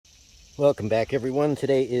Welcome back, everyone.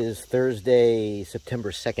 Today is Thursday,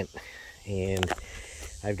 September 2nd, and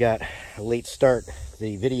I've got a late start.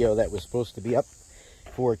 The video that was supposed to be up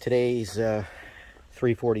for today's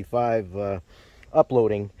 3:45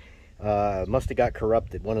 uploading must have got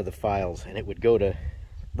corrupted, one of the files, and it would go to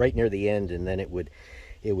right near the end, and then it would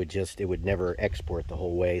never export the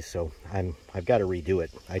whole way. So I've got to redo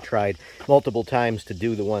it. I tried multiple times to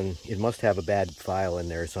do the one. It must have a bad file in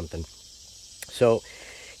there or something. So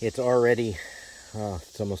it's already,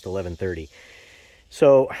 it's almost 11:30.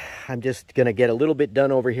 So I'm just going to get a little bit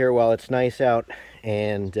done over here while it's nice out.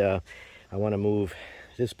 And I want to move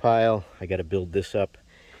this pile. I got to build this up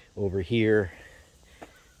over here.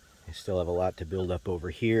 I still have a lot to build up over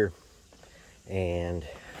here. And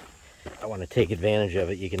I want to take advantage of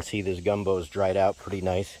it. You can see this gumbo's dried out pretty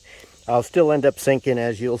nice. I'll still end up sinking,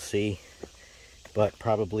 as you'll see, but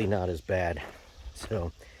probably not as bad.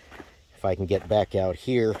 So if I can get back out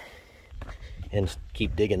here and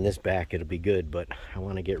keep digging this back, it'll be good. But I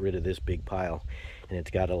want to get rid of this big pile, and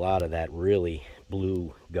it's got a lot of that really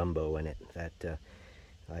blue gumbo in it that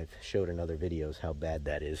I've showed in other videos how bad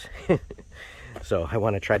that is. So I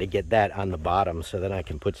want to try to get that on the bottom so then I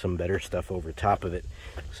can put some better stuff over top of it.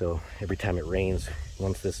 So every time it rains,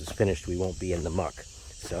 once this is finished, we won't be in the muck.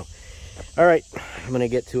 So, all right, I'm going to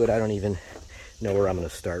get to it. I don't even know where I'm going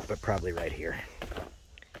to start, but probably right here.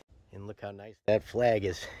 And look how nice that flag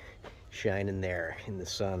is shining there in the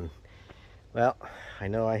sun. Well, I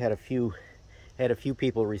know I had a few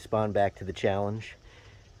people respond back to the challenge.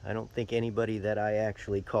 I don't think anybody that I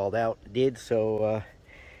actually called out did, so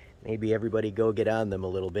maybe everybody go get on them a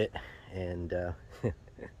little bit and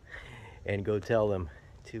and go tell them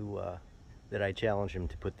to that I challenge them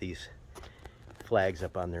to put these flags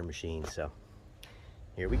up on their machine. So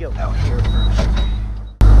here we go. Out here first.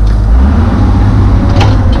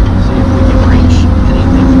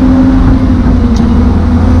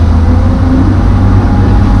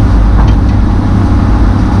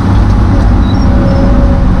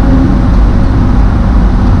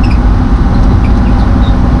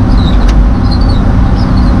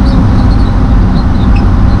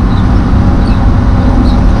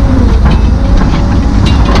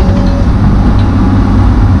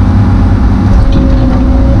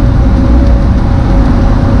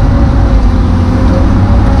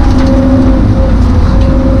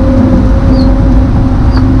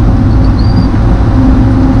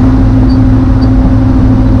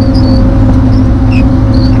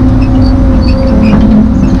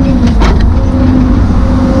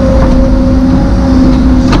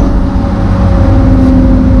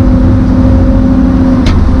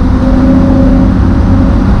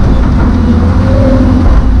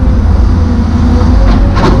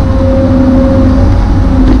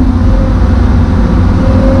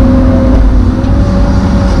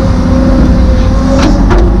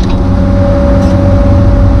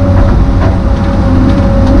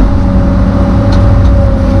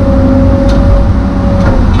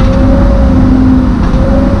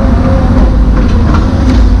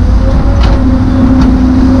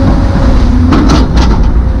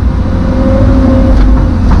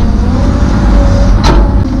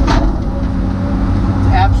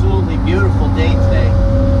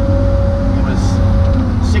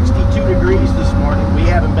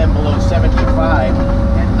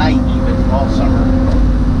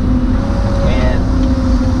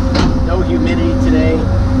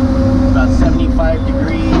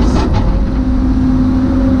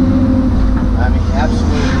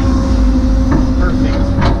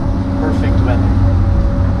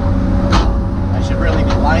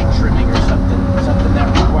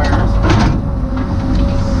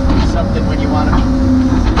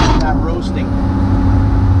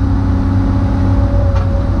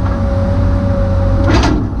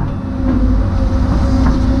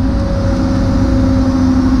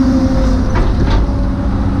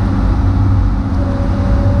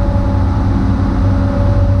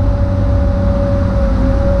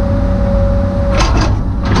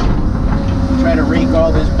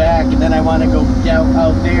 And then I want to go down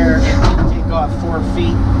out there and take off 4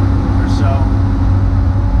 feet or so.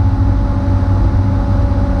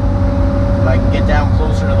 If I can get down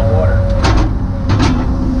closer to the water.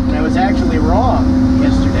 And I was actually wrong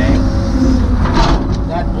yesterday.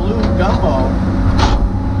 That blue gumbo,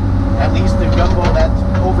 at least the gumbo that's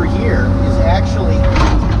over here, is actually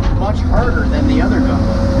much harder than the other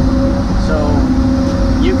gumbo. So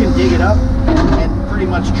you can dig it up and pretty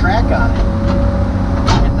much track on it.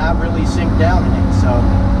 Not really sink down in it, so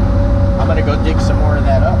I'm gonna go dig some more of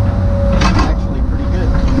that up. It's actually pretty good.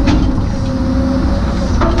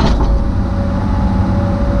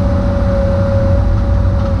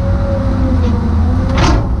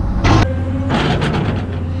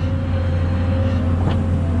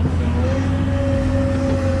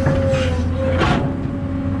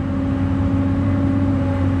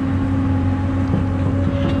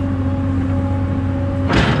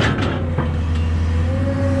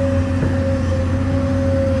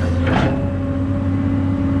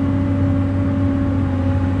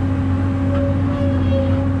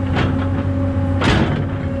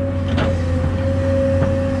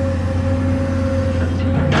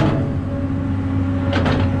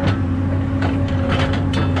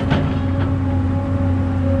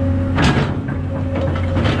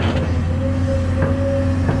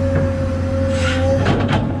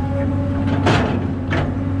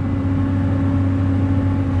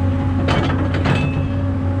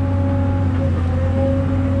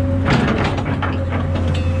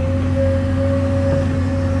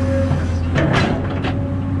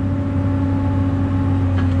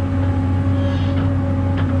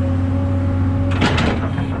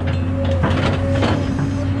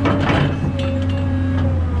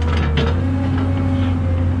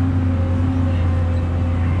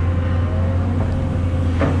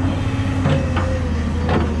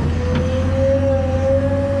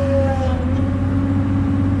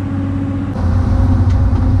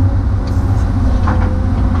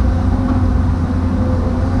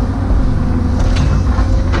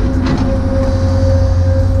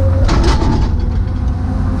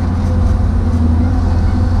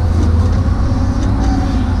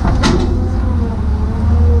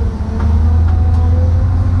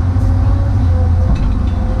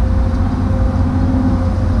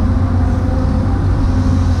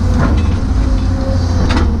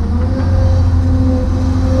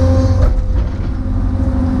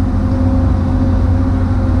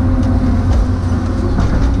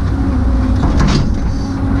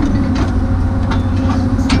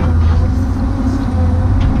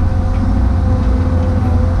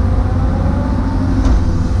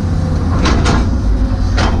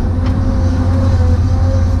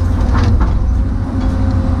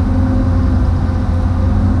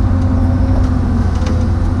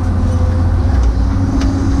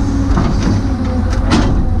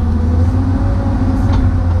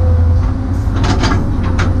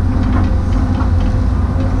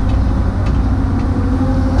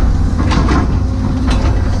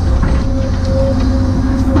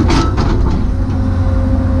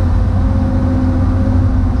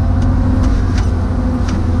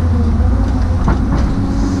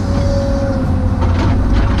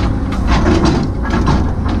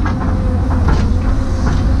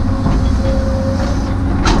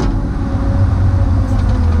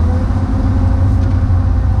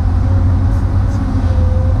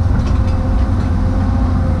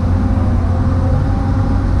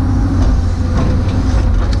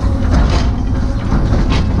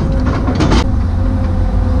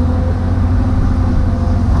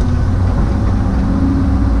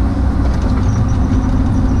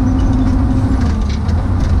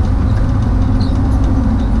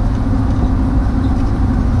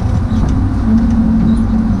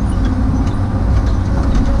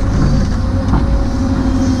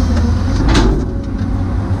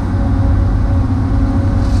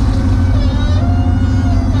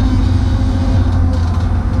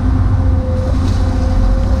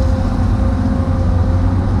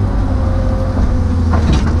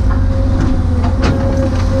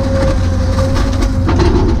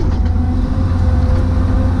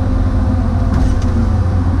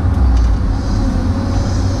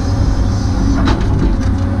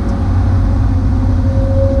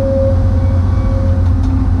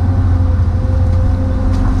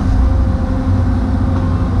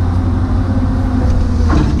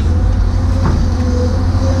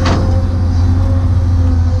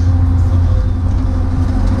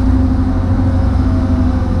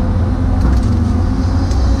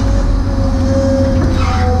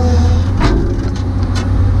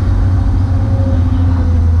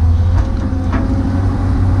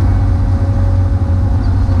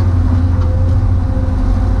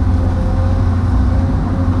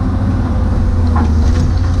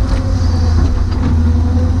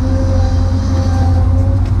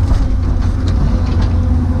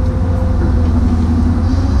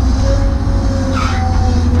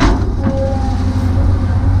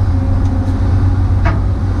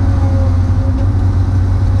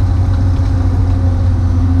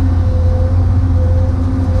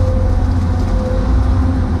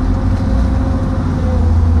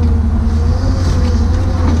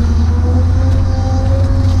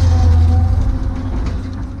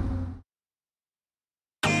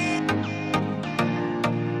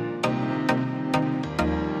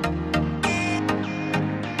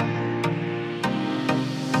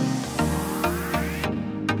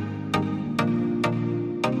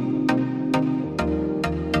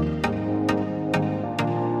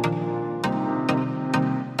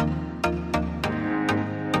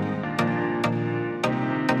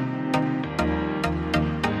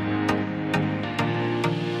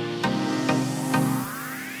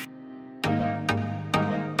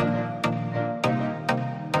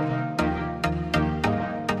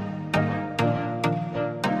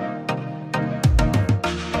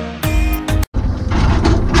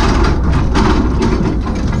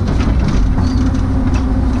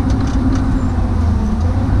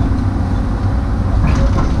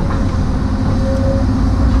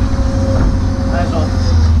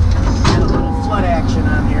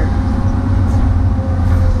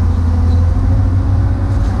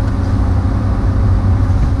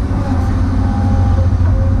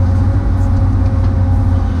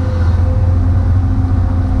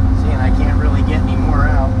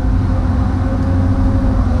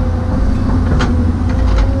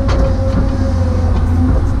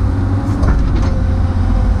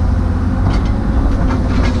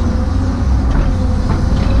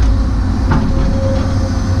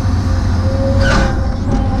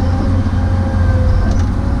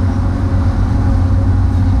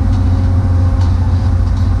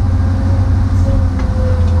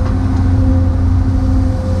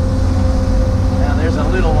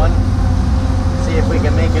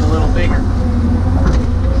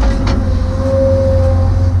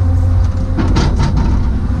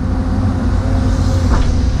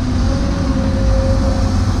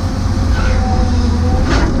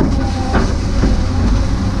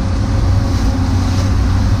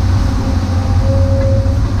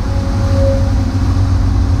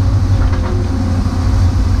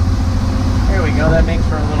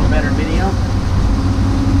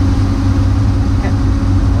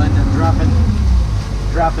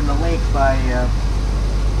 dropping the lake by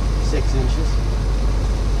 6 inches.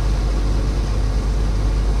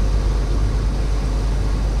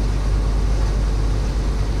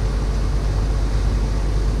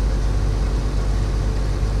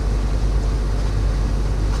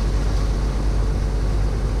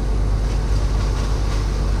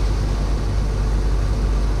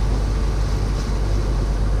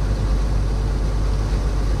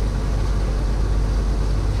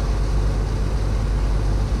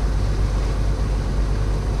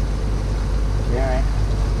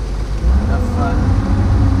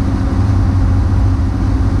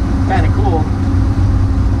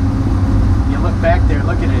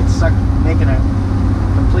 Making a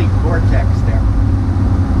complete vortex there.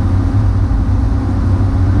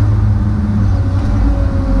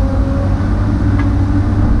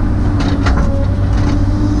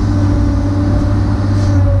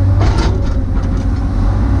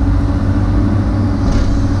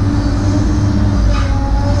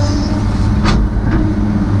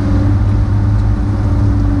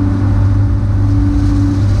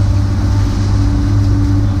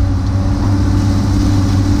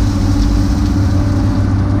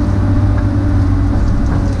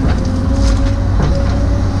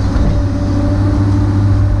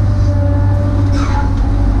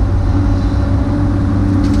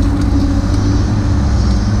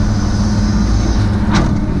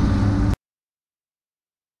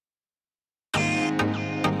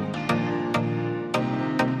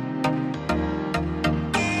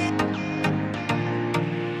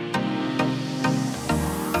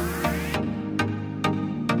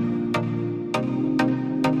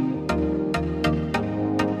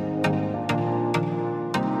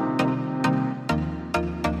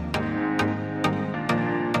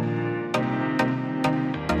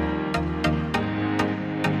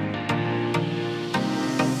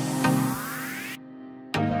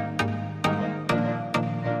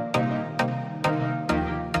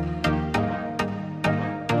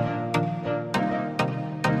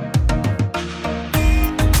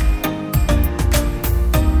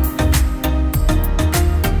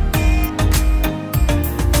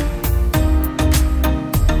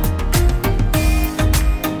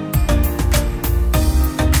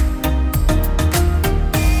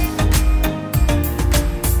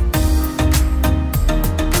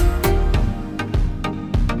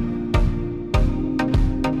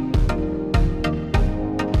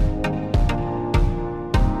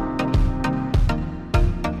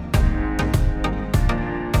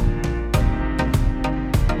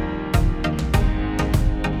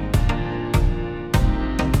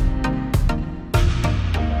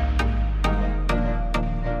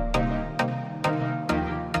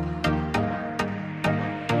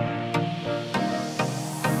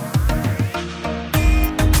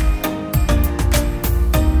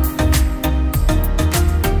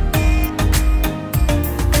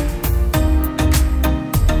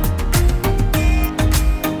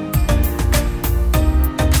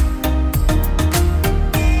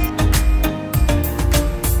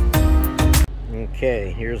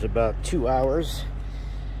 Okay, here's about 2 hours.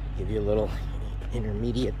 Give you a little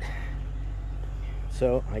intermediate.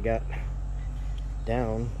 So I got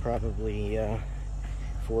down probably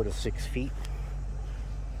 4 to 6 feet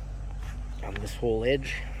on this whole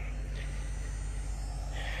edge.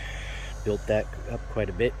 Built that up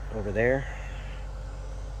quite a bit over there.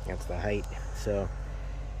 That's the height. So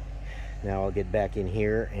now I'll get back in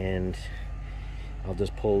here and I'll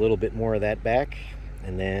just pull a little bit more of that back,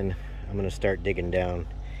 and then I'm going to start digging down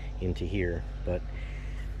into here. But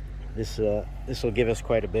this will give us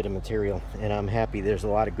quite a bit of material, and I'm happy there's a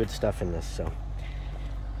lot of good stuff in this. So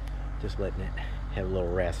just letting it have a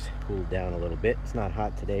little rest, cool down a little bit. It's not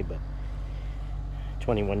hot today, but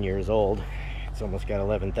 21 years old, it's almost got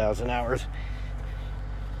 11,000 hours.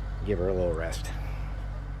 Give her a little rest.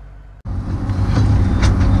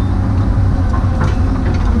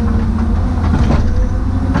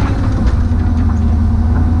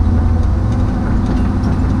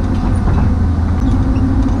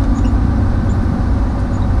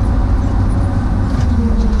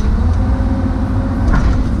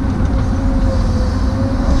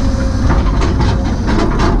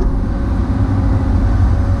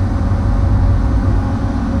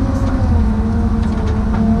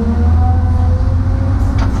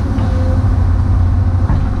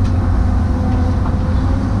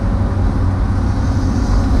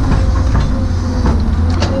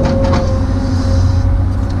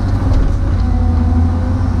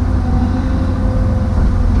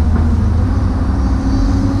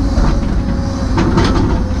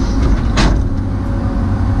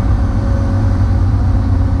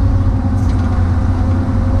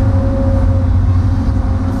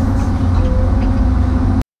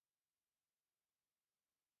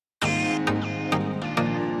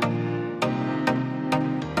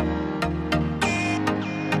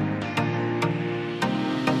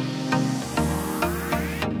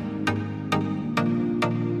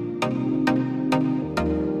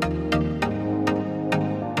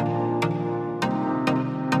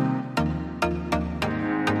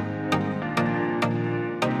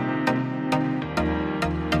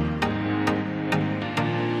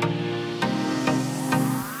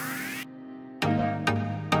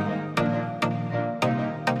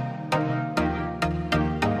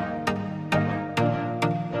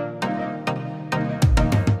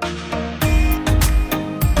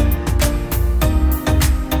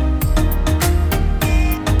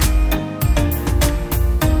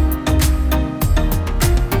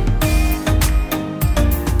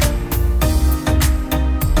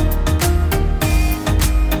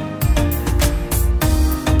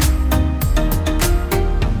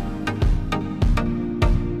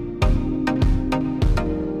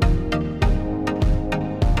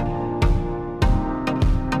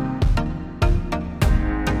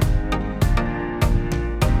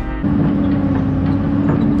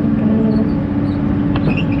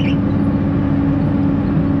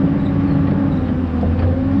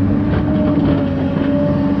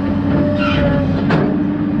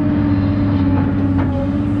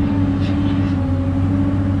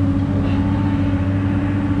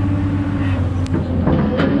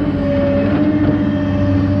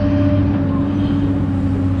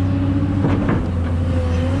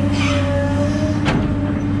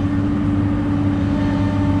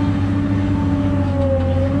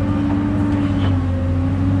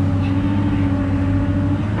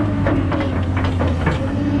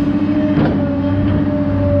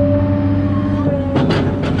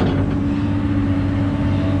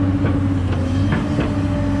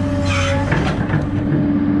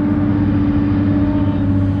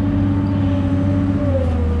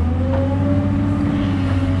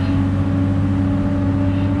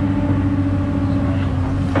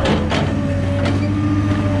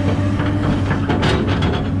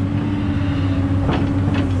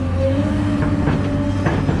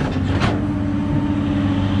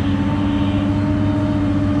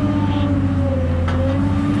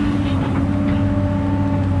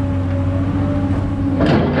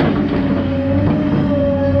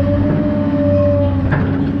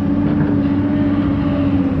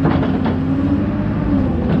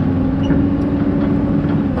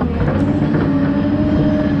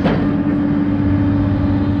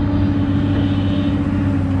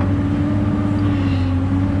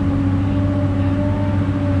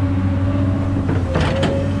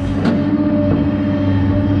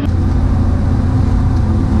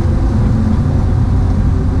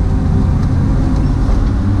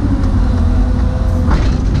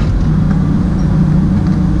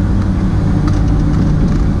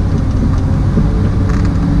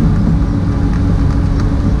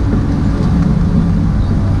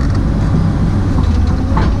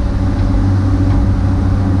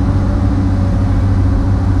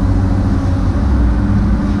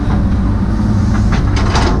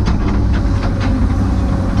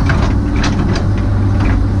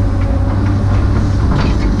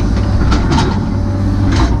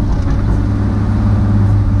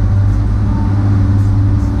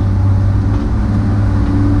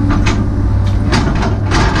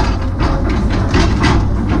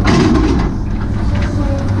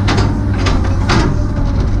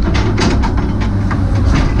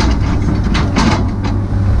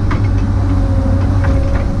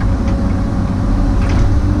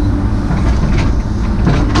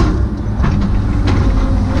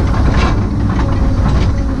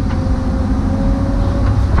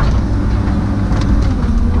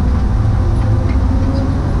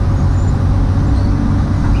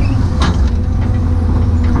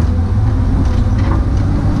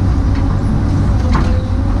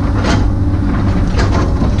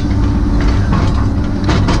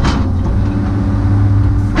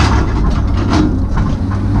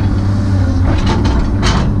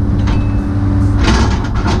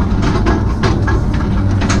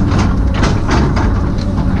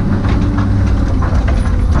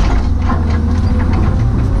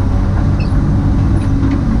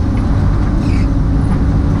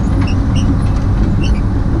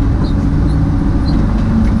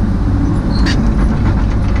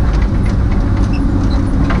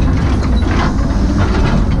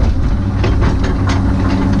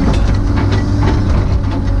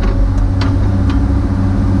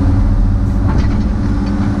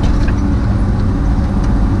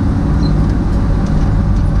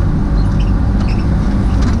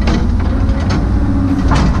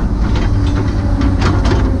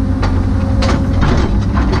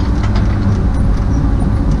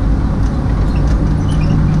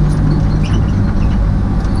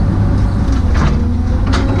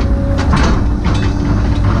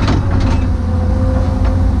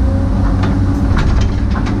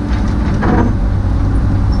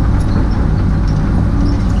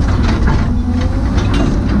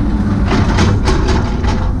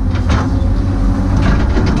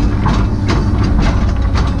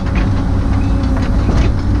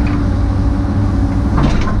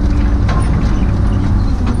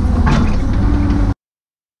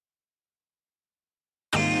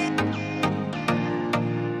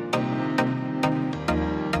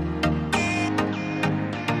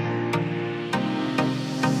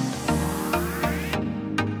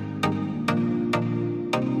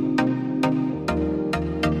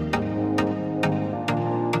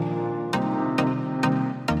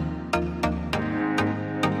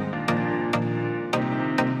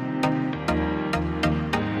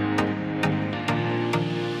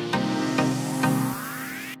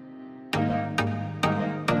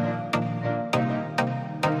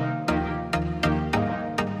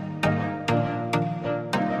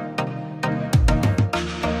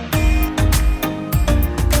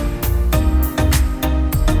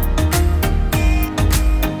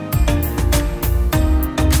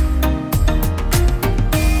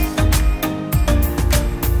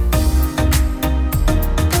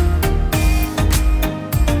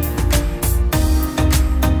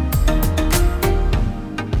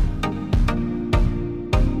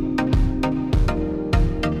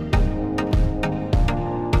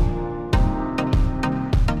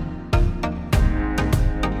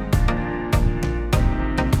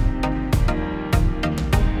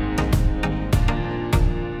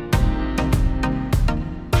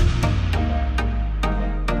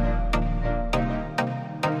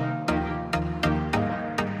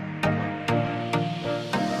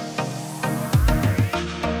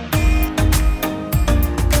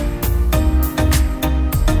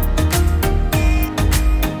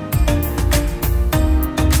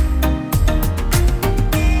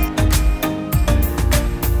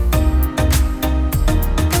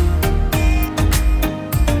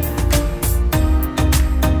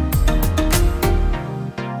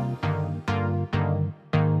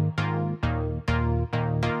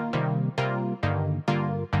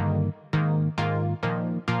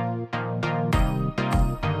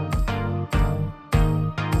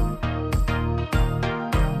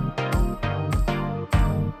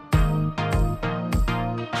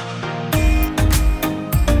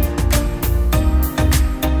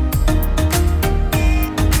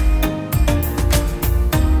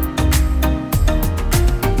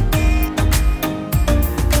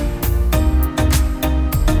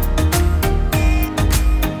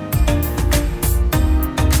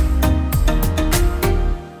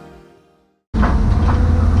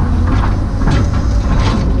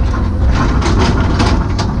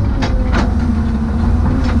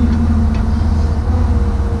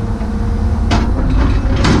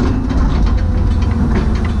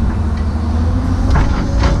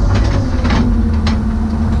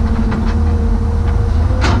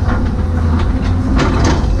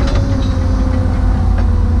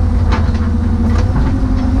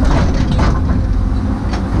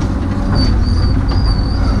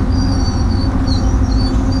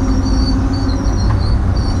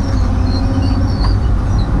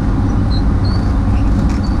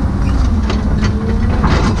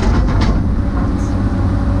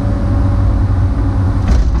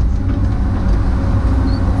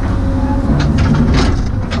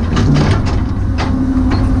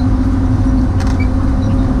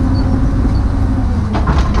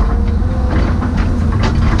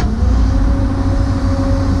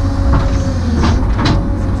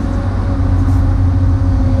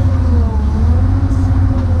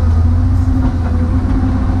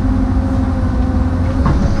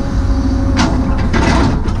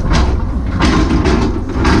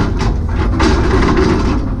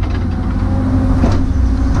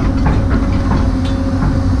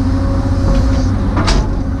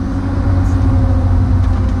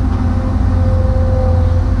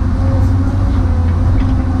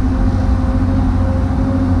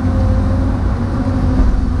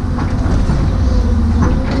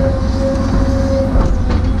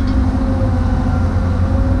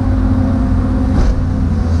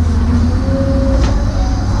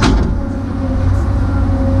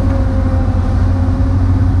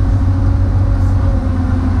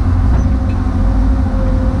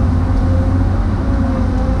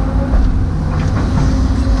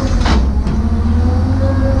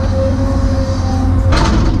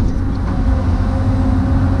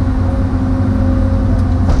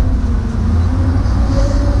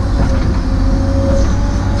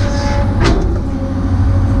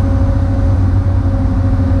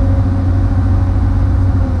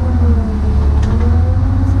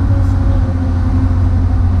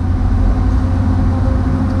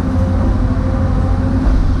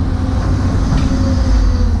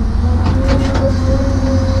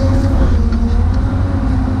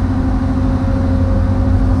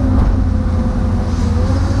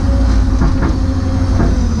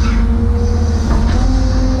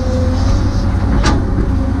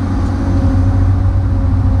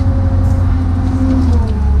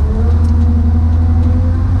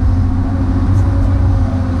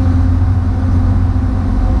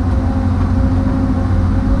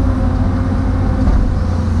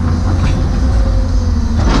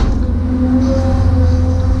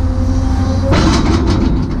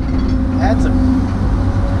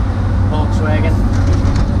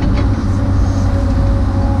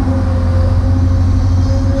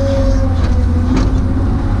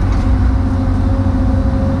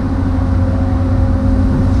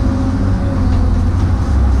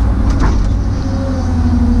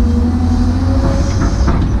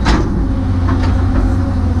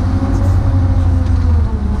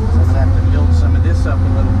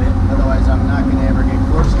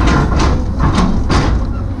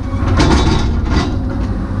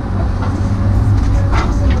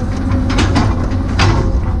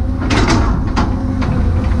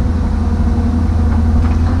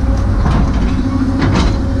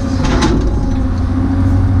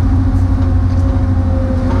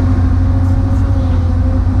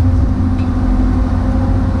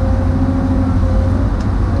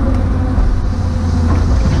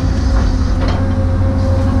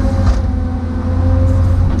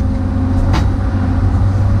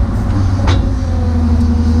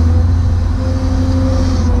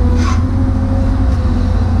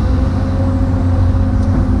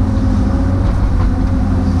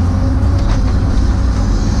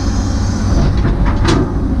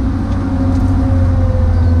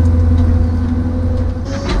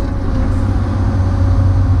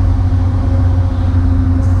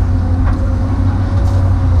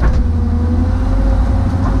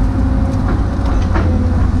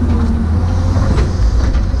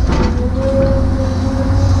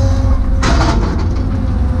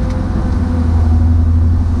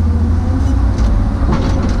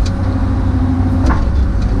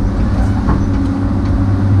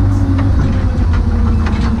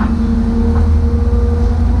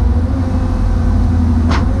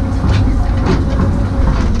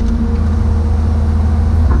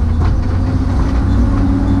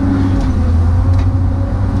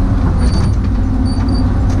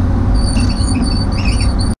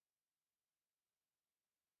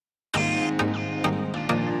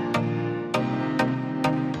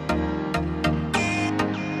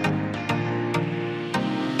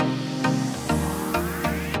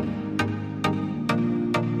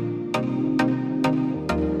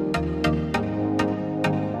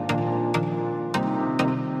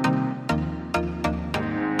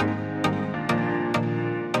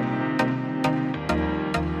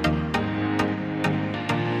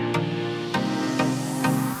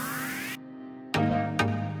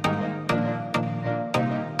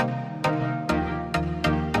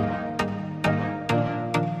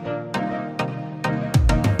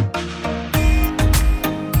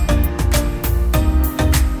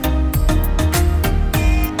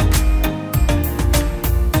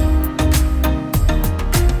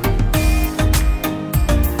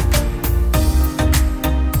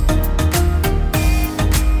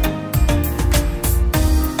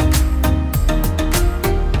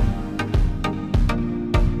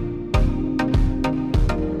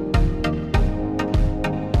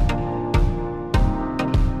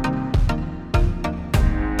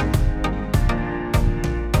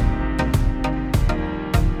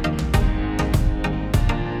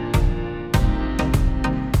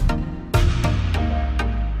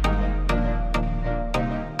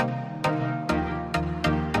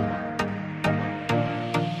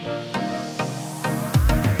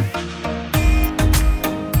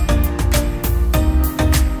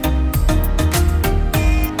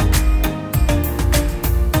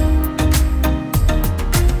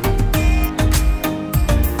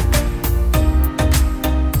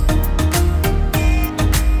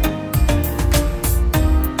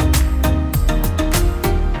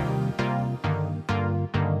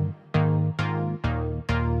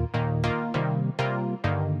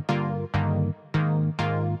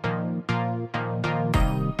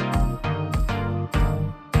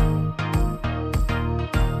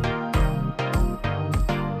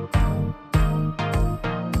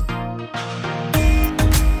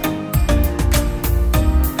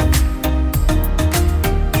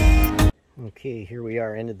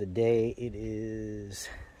 end of the day. It is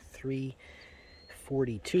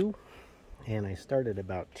 3:42 and I started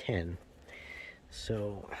about 10.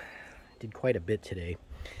 So did quite a bit today.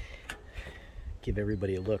 Give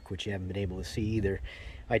everybody a look, which you haven't been able to see either.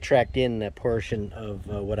 I tracked in a portion of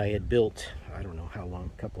what I had built, I don't know how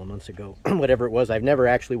long, a couple of months ago, whatever it was. I've never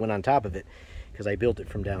actually went on top of it because I built it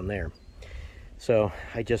from down there. So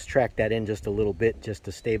I just tracked that in just a little bit just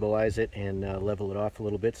to stabilize it and level it off a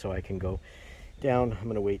little bit so I can go down. I'm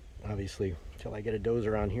going to wait, obviously, until I get a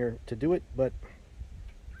dozer on here to do it. But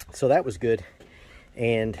so that was good.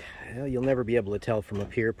 And well, you'll never be able to tell from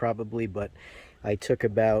up here probably, but I took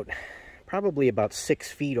probably about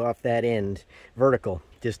 6 feet off that end, vertical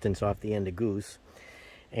distance off the end of Goose,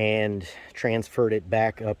 and transferred it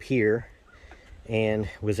back up here and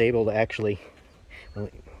was able to actually, well,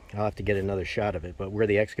 I'll have to get another shot of it, but where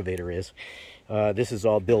the excavator is, this is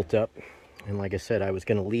all built up. And like I said, I was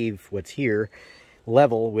going to leave what's here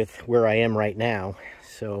level with where I am right now.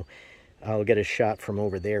 So I'll get a shot from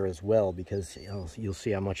over there as well, because you'll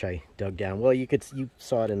see how much I dug down. Well, you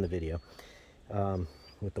saw it in the video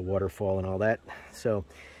with the waterfall and all that. So,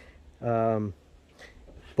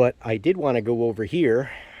 but I did want to go over here,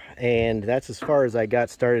 and that's as far as I got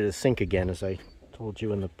started to sink again, as I told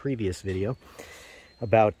you in the previous video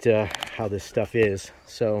about how this stuff is.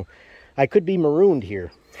 So I could be marooned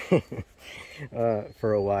here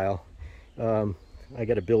for a while. I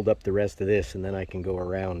got to build up the rest of this, and then I can go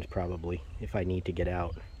around probably if I need to get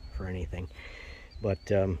out for anything. But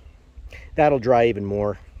that'll dry even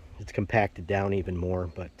more. It's compacted down even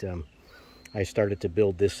more. But I started to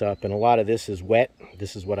build this up, and a lot of this is wet.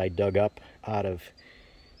 This is what I dug up out of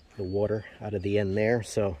the water, out of the end there.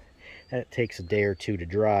 So that takes a day or two to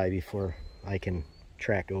dry before I can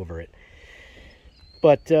track over it.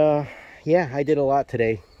 But yeah, I did a lot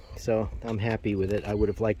today, so I'm happy with it. I would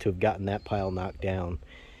have liked to have gotten that pile knocked down,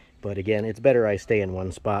 but again, it's better I stay in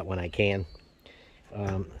one spot when I can.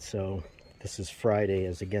 So this is Friday,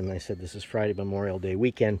 as again I said, this is Friday, Memorial Day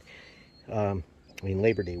weekend,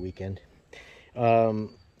 Labor Day weekend.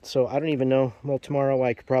 So I don't even know, well, tomorrow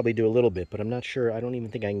I could probably do a little bit, but I'm not sure. I don't even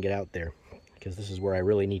think I can get out there, because this is where I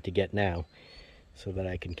really need to get now so that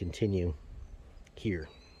I can continue here.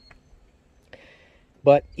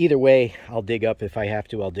 But either way, I'll dig up. If I have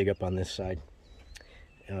to, I'll dig up on this side.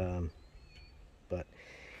 But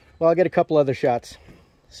well, I'll get a couple other shots.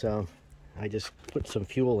 So I just put some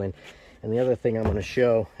fuel in. And the other thing I'm going to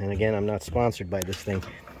show, and again, I'm not sponsored by this thing,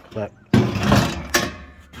 but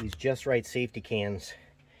these Justrite safety cans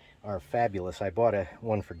are fabulous. I bought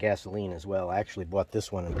one for gasoline as well. I actually bought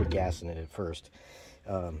this one and put gas in it at first.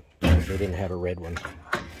 They didn't have a red one,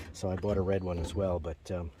 so I bought a red one as well. But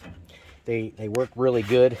they work really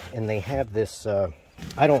good, and they have this.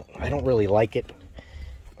 I don't really like it.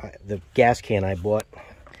 The gas can I bought,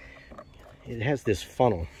 it has this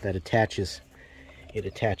funnel that attaches. It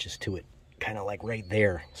attaches to it, kind of like right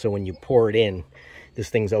there. So when you pour it in, this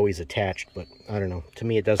thing's always attached. But I don't know. To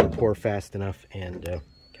me, it doesn't pour fast enough, and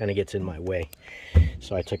kind of gets in my way.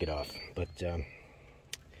 So I took it off. But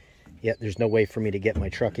yeah, there's no way for me to get my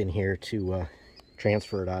truck in here to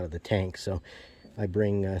transfer it out of the tank. So I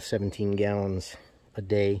bring 17 gallons a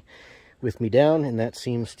day with me down, and that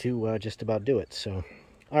seems to just about do it. So,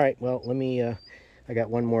 all right, well, let me, I got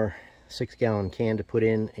one more 6-gallon can to put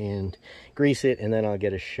in and grease it, and then I'll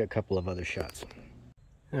get a couple of other shots.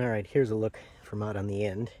 All right, here's a look from out on the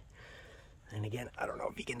end. And again, I don't know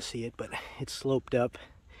if you can see it, but it's sloped up.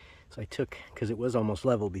 So I took, because it was almost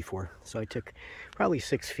level before, so I took probably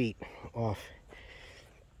 6 feet off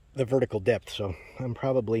the vertical depth. So I'm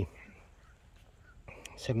probably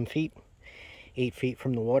 7 feet, 8 feet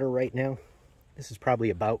from the water right now. This is probably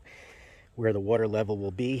about where the water level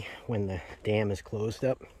will be when the dam is closed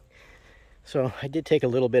up. So I did take a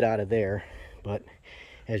little bit out of there, but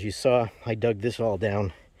as you saw, I dug this all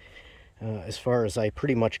down as far as I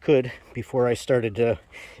pretty much could before I started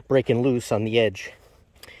breaking loose on the edge.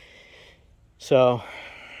 So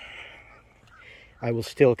I will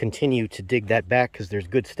still continue to dig that back, because there's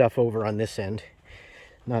good stuff over on this end.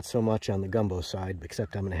 Not so much on the gumbo side,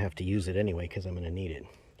 except I'm going to have to use it anyway because I'm going to need it.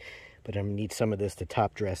 But I'm going to need some of this to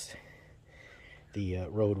top dress the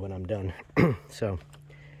road when I'm done. So,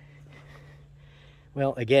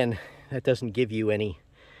 well, again, that doesn't give you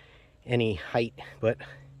any height, but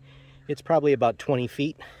it's probably about 20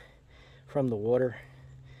 feet from the water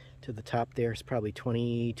to the top there. It's probably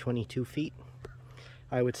 20, 22 feet,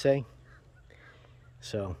 I would say.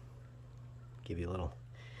 So, give you a little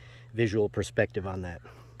visual perspective on that.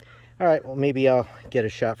 All right, well, maybe I'll get a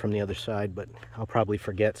shot from the other side, but I'll probably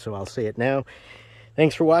forget, so I'll say it now.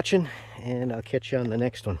 Thanks for watching, and I'll catch you on the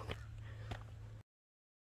next one.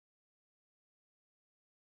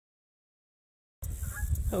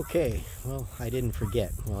 Okay, well, I didn't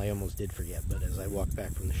forget. Well, I almost did forget, but as I walked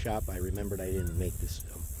back from the shop, I remembered I didn't make this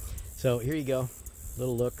film. So here you go,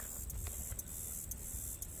 little look.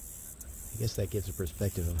 I guess that gives a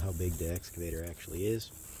perspective of how big the excavator actually is.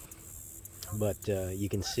 But you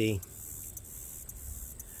can see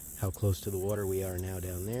how close to the water we are now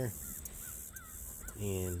down there.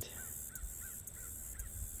 And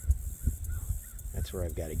that's where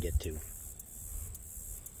I've got to get to.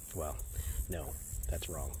 Well, no, that's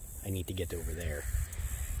wrong. I need to get to over there.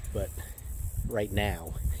 But right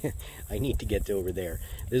now, I need to get to over there.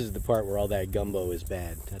 This is the part where all that gumbo is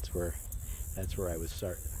bad. That's where I was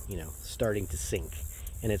starting to sink.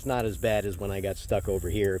 And it's not as bad as when I got stuck over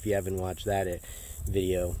here. If you haven't watched that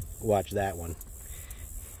video, watch that one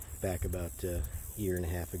back about a year and a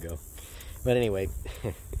half ago. But anyway,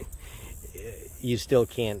 you still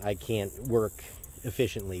I can't work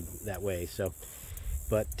efficiently that way. So,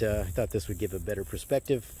 but I thought this would give a better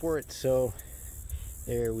perspective for it. So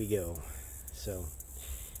there we go. So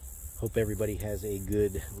hope everybody has a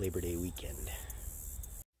good Labor Day weekend.